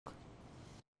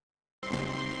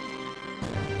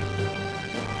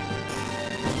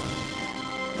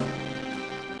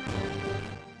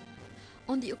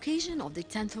On the occasion of the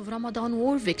 10th of Ramadan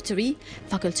War Victory,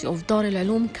 Faculty of Dar El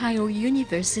Ulum Cairo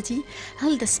University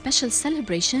held a special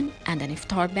celebration and an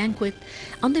iftar banquet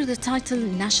under the title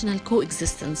National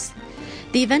Coexistence.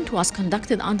 The event was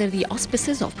conducted under the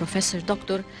auspices of Professor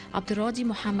Dr. Abdurradi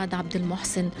Muhammad Abdul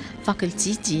Mohsen,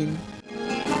 Faculty Dean.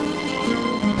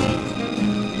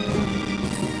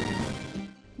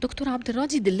 Dr.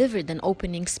 Abdurradi delivered an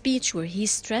opening speech where he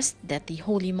stressed that the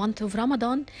holy month of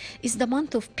Ramadan is the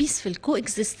month of peaceful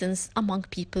coexistence among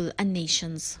people and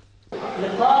nations.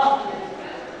 لقاء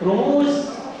رموز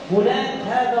بناء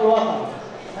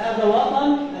هذا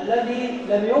الوطن الذي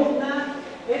لم يبنى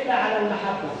إلا على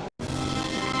المحبة.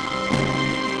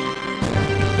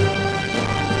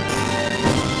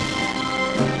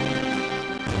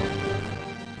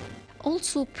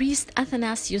 Also, Priest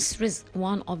Athanasius Rizk,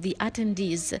 one of the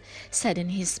attendees, said in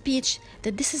his speech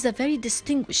that this is a very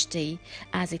distinguished day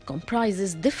as it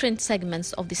comprises different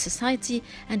segments of the society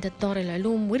and that Dar El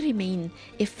Ulum will remain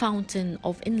a fountain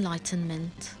of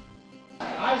enlightenment.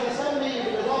 عايز اسمي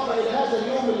بالاضافه الى هذا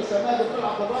اليوم اللي سماه الدكتور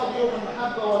عبد الرازق يوم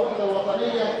المحبه والوحده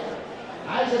الوطنيه،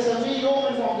 عايز اسميه يوم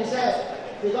المعجزات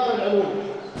في دار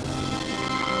العلوم.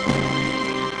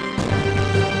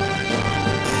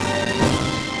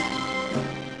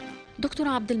 Dr.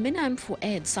 Abdul Min'am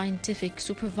Fuad, scientific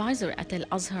supervisor at Al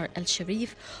Azhar Al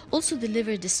Sharif, also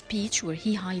delivered a speech where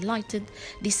he highlighted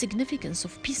the significance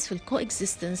of peaceful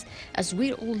coexistence as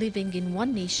we're all living in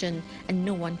one nation and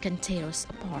no one can tear us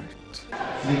apart.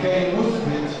 لكي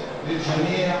نثبت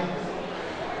للجميع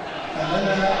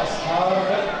أننا أصحاب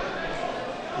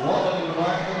وطن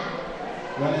واحد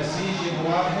ونسيج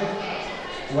واحد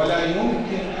ولا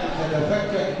يمكن أن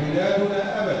تتفكك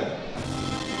بلادنا أبداً.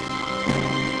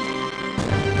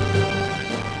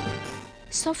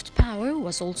 Soft power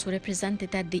was also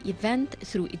represented at the event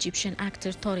through Egyptian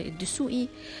actor Tariq Al-Dsuqi,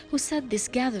 who said this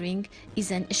gathering is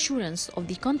an assurance of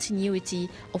the continuity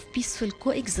of peaceful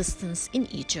coexistence in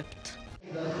Egypt.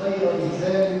 خير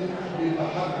مثال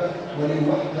للمحبة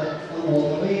وللوحدة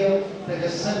الوطنية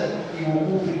تجسدت في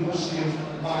وقوف المسلم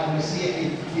مع المسيحي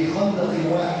في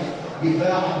خندق واحد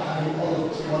دفاعا عن الأرض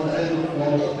والعلم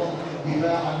والوطن،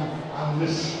 دفاعا عن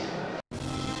مصر.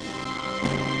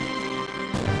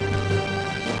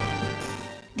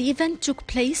 The event took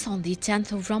place on the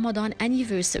 10th of Ramadan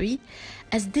anniversary,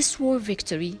 as this war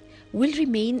victory will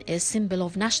remain a symbol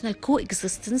of national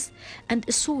coexistence and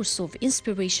a source of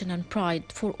inspiration and pride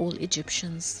for all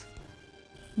Egyptians.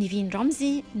 Niveen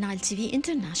Ramzi, Nile TV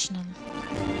International.